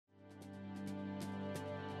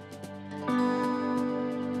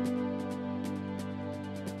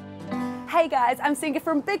Hey guys, I'm Singer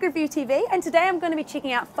from Big Review TV, and today I'm going to be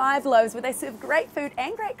checking out Five Loaves, where they serve great food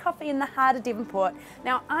and great coffee in the heart of Devonport.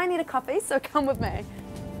 Now I need a coffee, so come with me.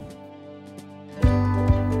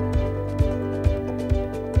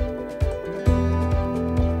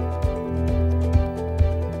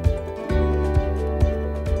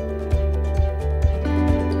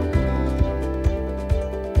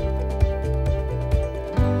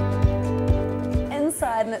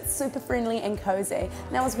 And it's super friendly and cozy.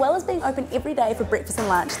 Now, as well as being open every day for breakfast and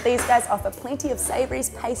lunch, these guys offer plenty of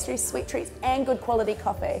savouries, pastries, sweet treats and good quality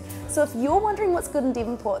coffee. So if you're wondering what's good in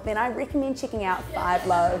Devonport, then I recommend checking out Five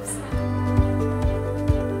Loaves.